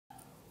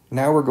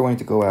Now we're going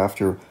to go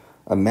after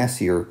a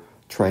messier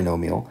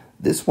trinomial.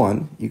 This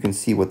one, you can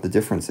see what the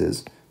difference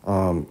is.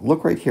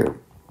 Look right here.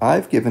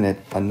 I've given it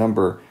a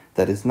number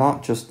that is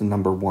not just the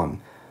number 1.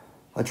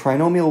 A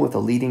trinomial with a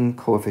leading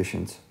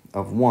coefficient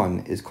of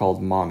 1 is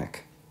called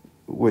monic,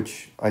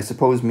 which I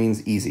suppose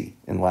means easy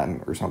in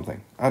Latin or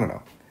something. I don't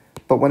know.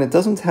 But when it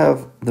doesn't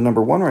have the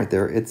number 1 right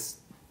there, it's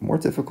more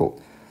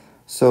difficult.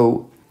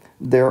 So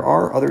there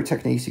are other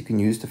techniques you can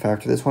use to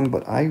factor this one,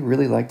 but I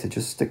really like to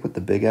just stick with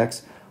the big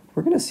X.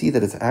 We're going to see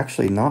that it's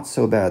actually not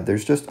so bad.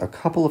 There's just a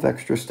couple of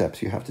extra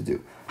steps you have to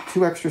do.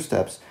 2 extra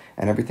steps,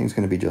 and everything's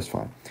going to be just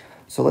fine.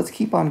 So let's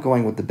keep on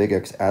going with the big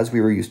X as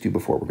we were used to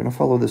before. We're going to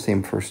follow the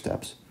same first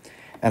steps.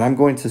 And I'm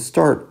going to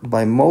start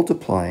by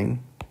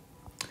multiplying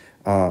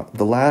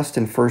the last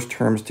and first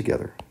terms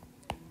together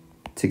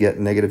to get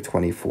negative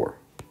 24.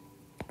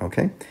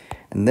 Okay?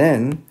 And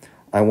then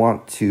I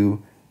want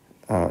to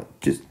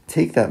just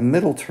take that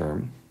middle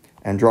term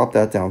and drop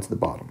that down to the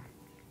bottom.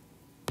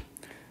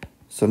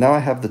 So now I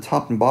have the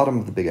top and bottom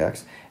of the big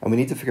X, and we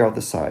need to figure out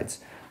the sides.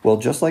 Well,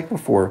 just like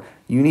before,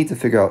 you need to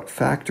figure out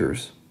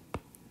factors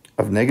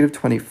of negative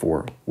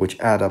 24, which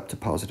add up to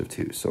positive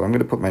 2. So I'm going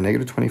to put my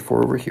negative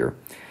 24 over here.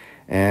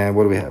 And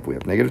what do we have? We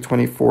have negative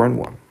 24 and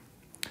 1,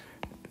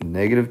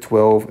 negative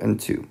 12 and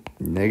 2,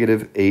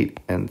 negative 8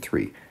 and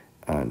 3,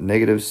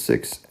 negative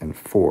 6 and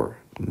 4,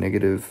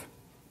 negative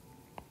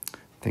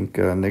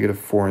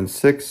 4 and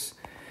 6,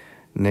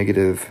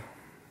 negative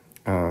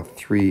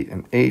 3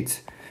 and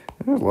 8.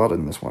 There's a lot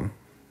in this one.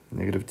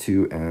 Negative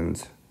 2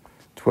 and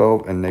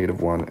 12, and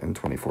negative 1 and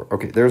 24.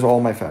 Okay, there's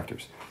all my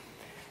factors.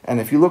 And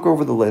if you look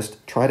over the list,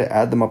 try to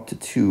add them up to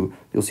 2.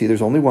 You'll see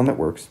there's only one that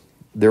works.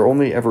 There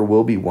only ever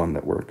will be one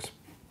that works.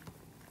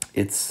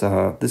 It's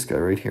this guy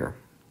right here.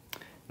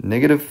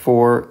 Negative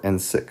 4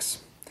 and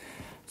 6.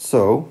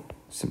 So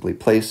simply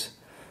place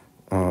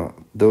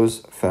those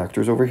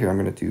factors over here. I'm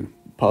going to do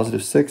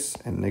positive 6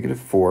 and negative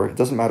 4. It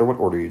doesn't matter what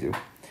order you do.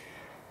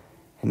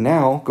 And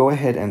now go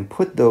ahead and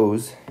put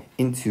those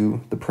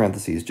into the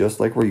parentheses,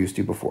 just like we're used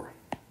to before.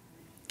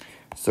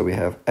 So we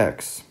have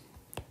x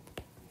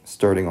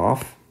starting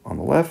off on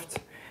the left,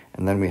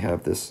 and then we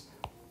have this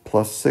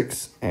plus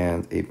 6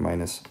 and 8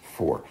 minus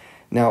 4.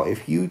 Now,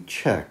 if you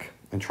check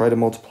and try to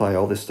multiply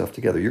all this stuff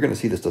together, you're going to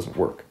see this doesn't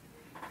work.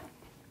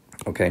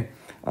 Okay?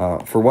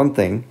 For one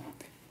thing,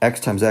 x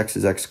times x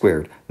is x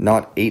squared,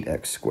 not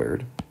 8x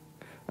squared.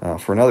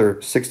 For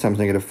another, 6 times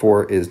negative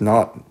 4 is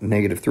not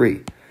negative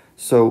 3.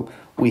 So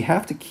we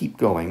have to keep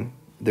going.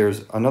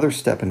 There's another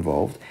step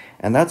involved,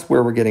 and that's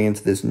where we're getting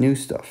into this new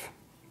stuff.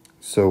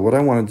 So what I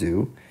want to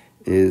do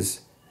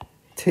is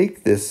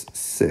take this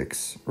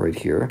 6 right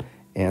here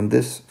and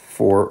this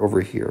 4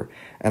 over here,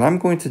 and I'm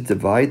going to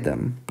divide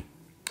them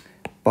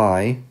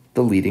by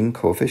the leading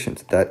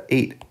coefficient, that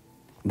 8,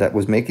 that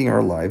was making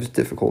our lives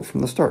difficult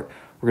from the start.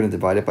 We're going to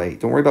divide it by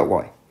 8. Don't worry about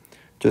y.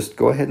 Just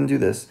go ahead and do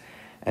this.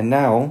 And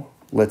now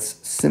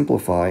let's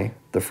simplify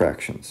the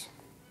fractions.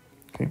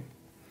 Okay,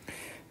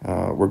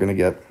 we're going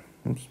to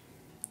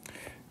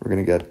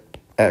get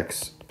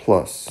x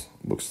plus,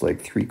 looks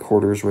like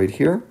 3/4 right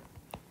here,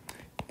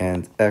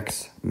 and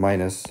x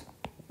minus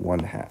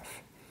 1/2.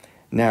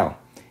 Now,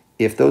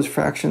 if those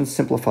fractions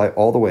simplify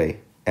all the way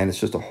and it's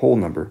just a whole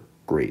number,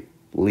 great,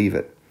 leave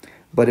it.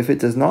 But if it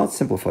does not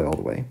simplify all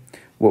the way,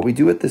 what we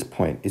do at this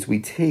point is we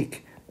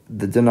take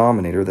the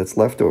denominator that's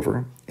left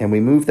over and we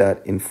move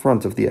that in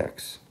front of the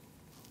x.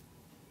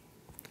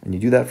 And you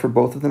do that for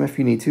both of them if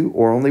you need to,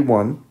 or only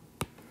one.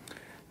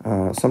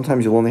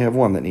 Sometimes you'll only have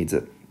one that needs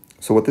it.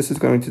 So what this is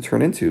going to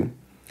turn into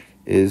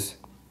is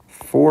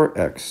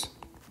 4x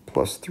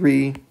plus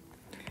 3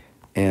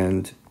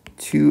 and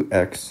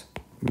 2x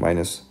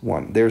minus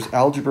 1. There's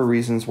algebra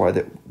reasons why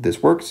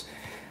this works,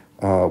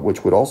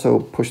 which would also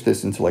push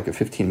this into like a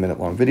 15-minute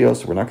long video,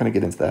 so we're not going to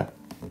get into that.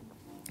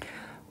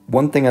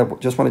 One thing I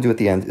just want to do at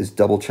the end is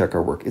double check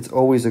our work. It's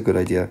always a good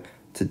idea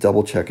to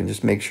double check and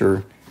just make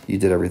sure you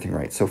did everything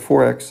right. So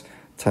 4x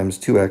times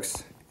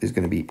 2x is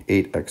going to be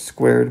 8x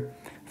squared.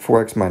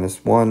 4x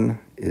minus 1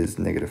 is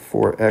negative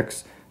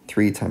 4x.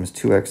 3 times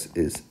 2x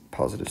is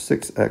positive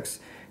 6x.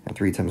 And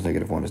 3 times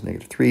negative 1 is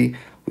negative 3.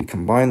 We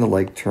combine the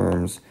like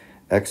terms,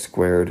 x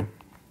squared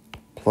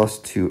plus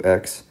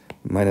 2x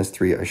minus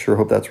 3. I sure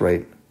hope that's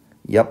right.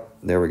 Yep,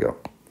 there we go.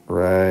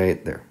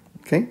 Right there.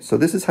 Okay, so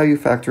this is how you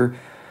factor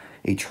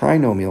a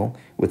trinomial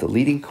with a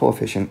leading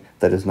coefficient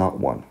that is not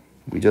 1.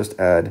 We just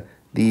add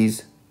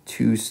these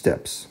 2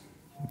 steps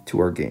to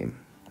our game.